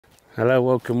Hello,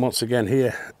 welcome once again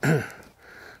here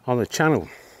on the channel.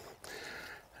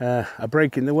 A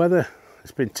break in the weather.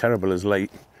 It's been terrible as late,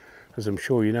 as I'm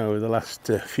sure you know, over the last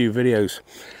few videos.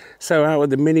 So out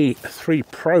with the Mini 3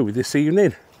 Pro this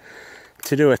evening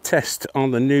to do a test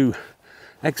on the new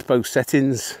Expo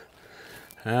settings,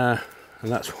 and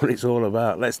that's what it's all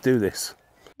about. Let's do this.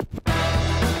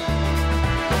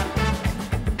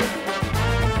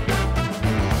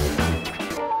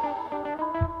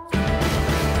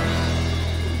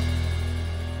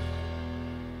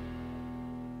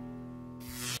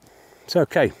 So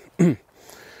okay,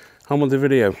 on with the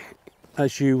video.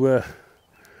 As you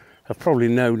have probably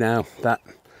know now, that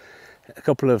a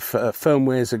couple of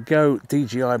firmwares ago,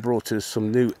 DJI brought us some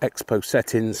new Expo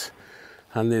settings,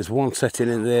 and there's one setting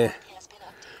in there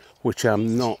which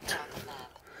I'm not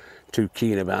too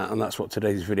keen about, and that's what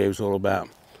today's video is all about.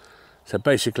 So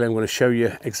basically I'm going to show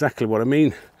you exactly what I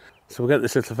mean. So we'll get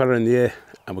this little fella in the air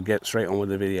and we'll get straight on with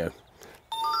the video.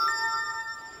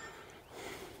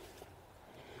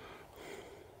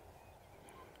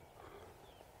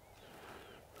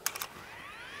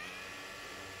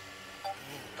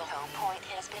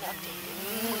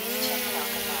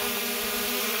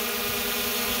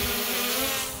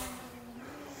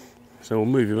 So we'll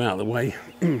move him out of the way.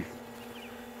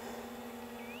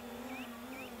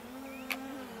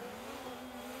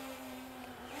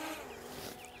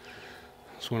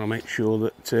 Just want to make sure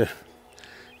that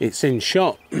it's in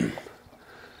shot.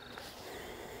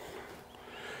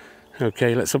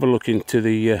 Okay, let's have a look into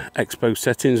the Expo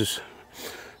settings.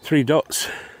 3 dots.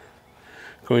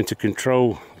 Going to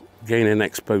control, gain and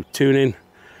Expo tuning.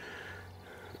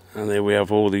 And there we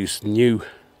have all these new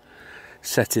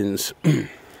settings.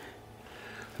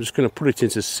 I'm just going to put it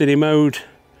into city mode,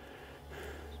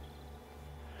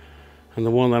 and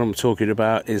the one that I'm talking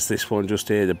about is this one just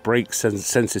here, the brake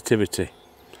sensitivity.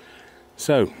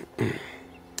 So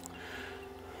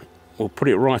we'll put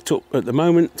it right up at the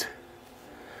moment.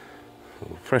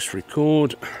 We'll press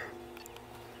record,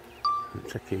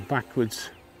 take him backwards.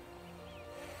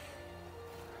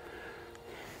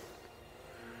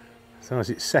 So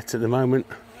as it's set at the moment,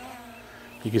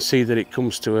 you can see that it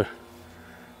comes to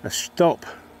a stop.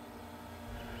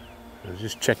 I'm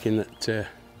just checking that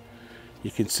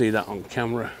you can see that on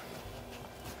camera.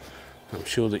 I'm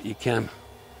sure that you can.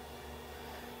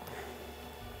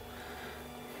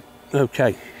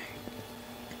 Okay,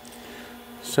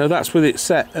 so that's with it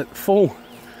set at full.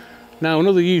 Now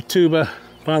another YouTuber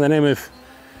by the name of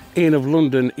Ian of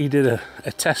London, he did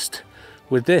a test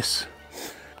with this.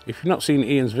 If you've not seen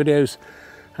Ian's videos,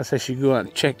 I suggest you go out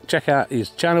and check out his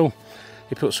channel.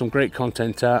 He put some great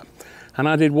content out. And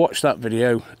I did watch that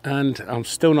video, and I'm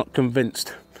still not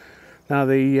convinced. Now,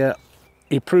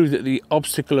 he proved that the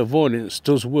obstacle avoidance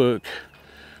does work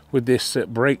with this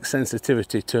brake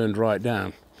sensitivity turned right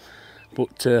down.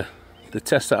 But the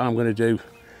test that I'm going to do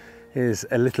is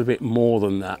a little bit more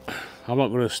than that. I'm not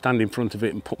going to stand in front of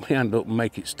it and put my hand up and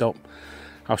make it stop.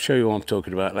 I'll show you what I'm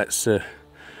talking about. Let's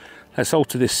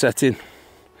alter this setting.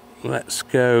 Let's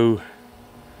go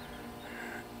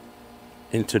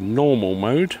into normal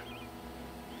mode.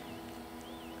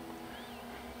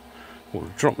 We'll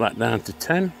drop that down to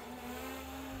 10.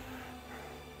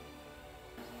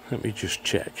 Let me just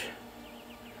check.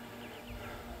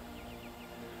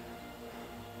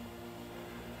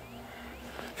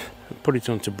 Put it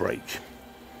onto brake.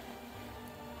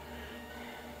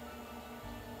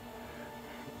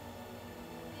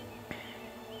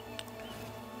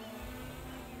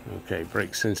 Okay,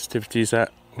 brake sensitivity is at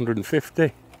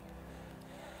 150.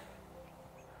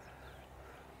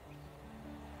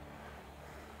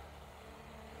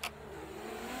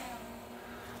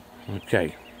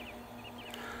 Okay,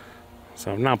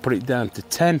 so I've now put it down to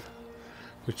 10,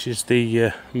 which is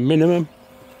the minimum.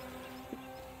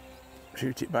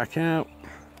 Shoot it back out.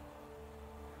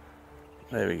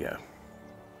 There we go.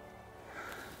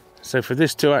 So for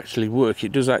this to actually work,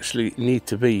 it does actually need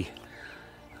to be,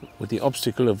 with the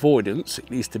obstacle avoidance, it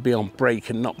needs to be on brake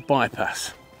and not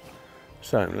bypass.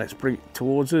 So let's bring it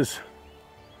towards us.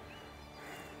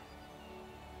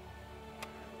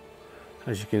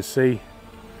 As you can see,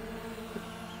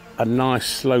 a nice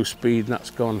slow speed, and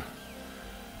that's gone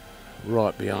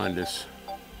right behind us.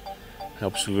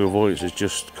 Obstacle avoidance has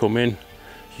just come in.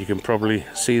 You can probably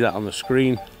see that on the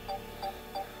screen.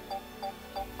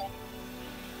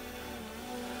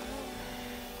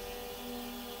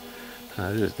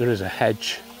 There is a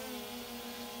hedge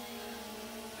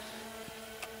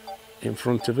in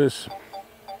front of us,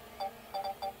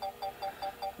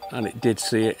 and it did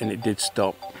see it and it did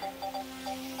stop.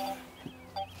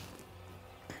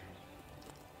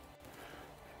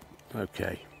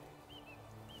 Okay,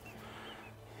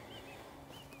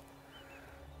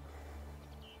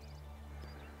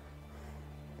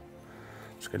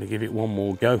 Just going to give it one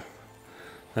more go,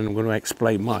 and I'm going to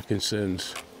explain my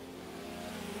concerns.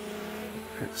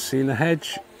 Seen the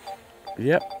hedge?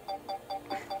 Yep.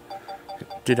 It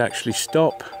did actually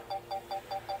stop.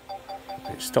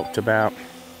 It stopped about,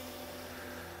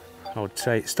 I would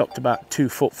say it stopped about 2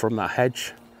 foot from that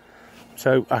hedge.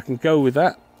 So I can go with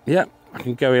that. Yep, I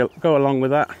can go along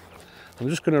with that. I'm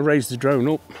just going to raise the drone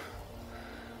up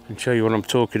and show you what I'm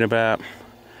talking about.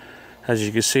 As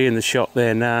you can see in the shot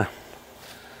there now,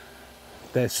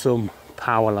 there's some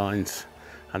power lines,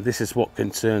 and this is what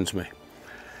concerns me.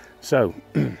 So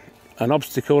an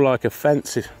obstacle like a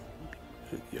fence,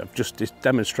 I've just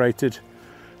demonstrated,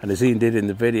 and as Ian did in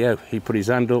the video, he put his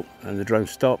hand up and the drone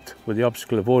stopped with the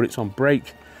obstacle avoidance on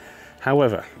brake.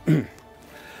 However,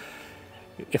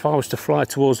 if I was to fly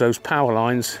towards those power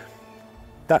lines,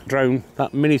 that drone,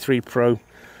 that Mini 3 Pro,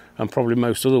 and probably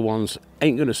most other ones,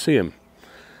 ain't going to see them.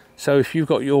 So if you've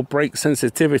got your brake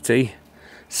sensitivity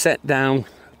set down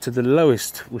to the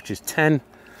lowest, which is 10,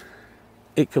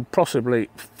 it could possibly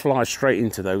fly straight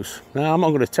into those. Now, I'm not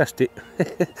going to test it.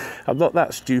 I'm not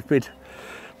that stupid,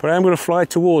 but I am going to fly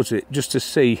towards it just to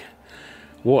see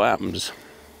what happens.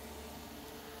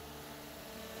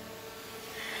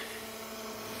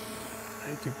 I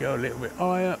need to go a little bit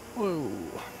higher. Whoa.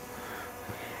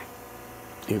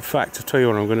 In fact, I'll tell you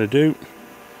what I'm going to do.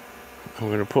 I'm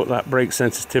going to put that brake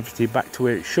sensitivity back to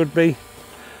where it should be,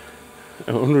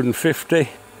 150.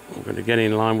 I'm going to get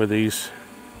in line with these.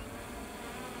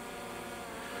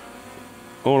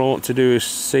 All I want to do is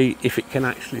see if it can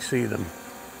actually see them.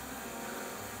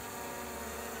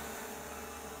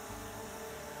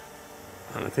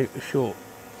 And I think the short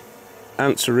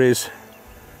answer is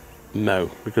no,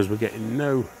 because we're getting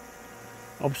no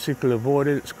obstacle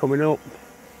avoidance coming up,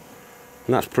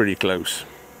 and that's pretty close.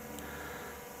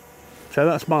 So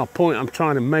that's my point I'm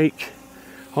trying to make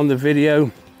on the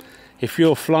video. If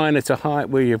you're flying at a height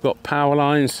where you've got power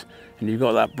lines and you've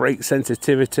got that brake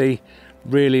sensitivity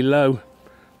really low,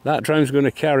 that drone's going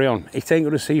to carry on. It ain't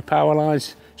going to see power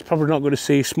lines. It's probably not going to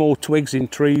see small twigs in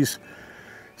trees.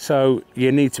 So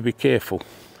you need to be careful.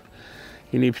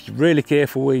 You need to be really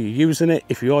careful where you're using it.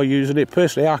 If you are using it,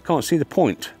 personally, I can't see the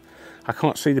point. I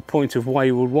can't see the point of why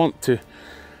you would want to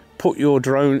put your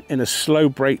drone in a slow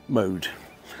brake mode.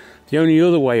 The only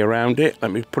other way around it, let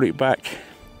me put it back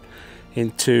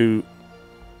into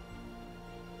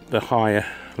the higher,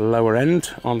 lower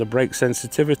end on the brake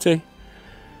sensitivity.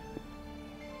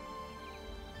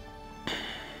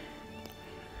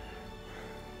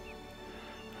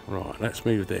 Right, let's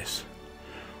move this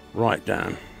right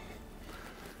down.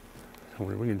 I'm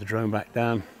going to bring the drone back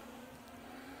down.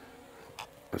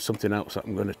 There's something else that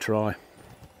I'm going to try.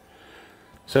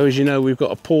 So as you know, we've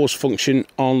got a pause function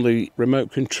on the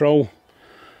remote control.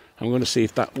 I'm going to see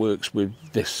if that works with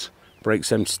this brake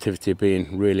sensitivity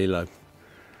being really low.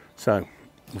 So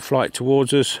we'll fly it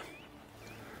towards us.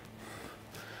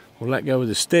 We'll let go of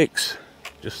the sticks,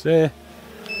 just there.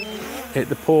 Hit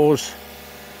the pause,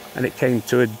 and it came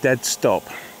to a dead stop.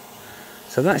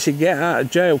 So that's your get out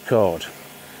of jail card.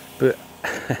 But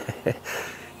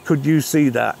could you see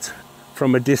that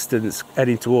from a distance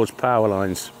heading towards power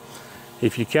lines?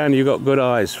 If you can, you've got good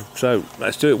eyes. So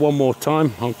let's do it one more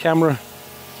time on camera.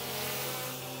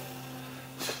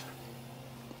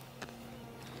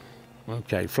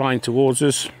 Okay, flying towards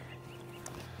us.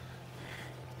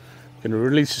 Going to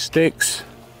release the sticks,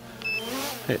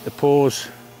 hit the pause,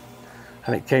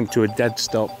 and it came to a dead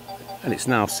stop, and it's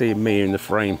now seeing me in the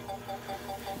frame.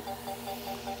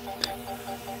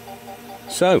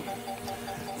 So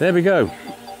there we go.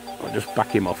 I'll just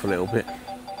back him off a little bit.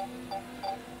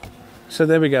 So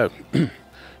there we go.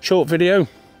 Short video,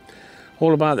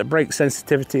 all about the brake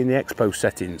sensitivity and the expo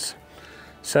settings.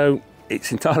 So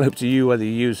it's entirely up to you whether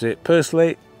you use it.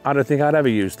 Personally, I don't think I'd ever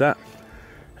use that.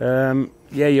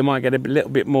 Yeah, you might get a little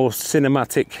bit more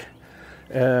cinematic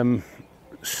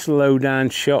slow down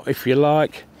shot if you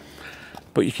like,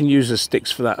 but you can use the sticks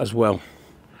for that as well.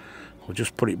 We'll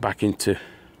just put it back into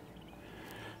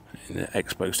the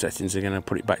expo settings again and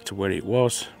put it back to where it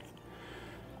was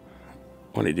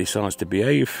when it decides to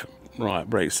behave. Right,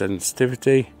 brake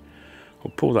sensitivity,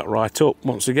 we'll pull that right up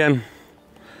once again.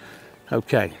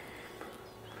 Okay,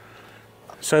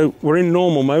 so we're in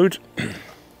normal mode.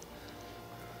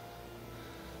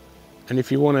 And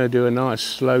if you want to do a nice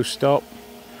slow stop,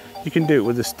 you can do it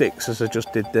with the sticks as I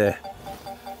just did there.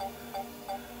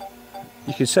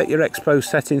 You can set your expo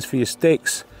settings for your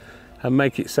sticks and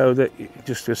make it so that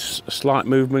just a slight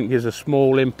movement gives a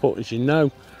small input, as you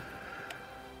know.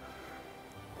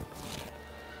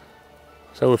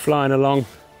 So we're flying along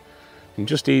and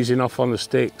just easing off on the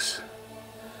sticks,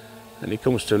 and it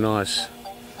comes to a nice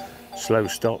slow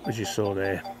stop, as you saw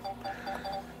there.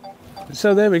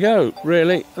 So there we go,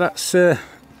 really, that's the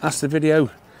video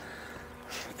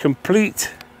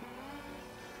complete.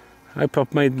 I hope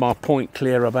I've made my point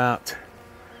clear about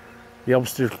the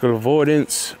obstacle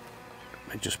avoidance.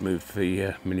 Let me just move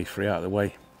the Mini 3 out of the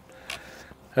way.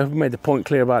 I hope I've made the point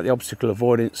clear about the obstacle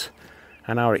avoidance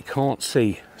and how it can't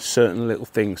see certain little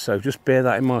things. So just bear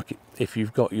that in mind if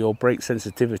you've got your brake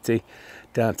sensitivity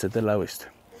down to the lowest.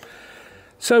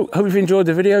 So hope you've enjoyed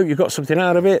the video, you got something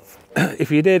out of it.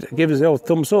 If you did, give us the old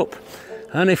thumbs up.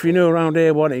 And if you're new around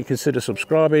here, why don't you consider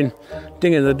subscribing,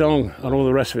 dinging the dong and all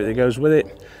the rest of it that goes with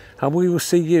it. And we will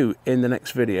see you in the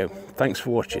next video. Thanks for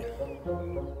watching.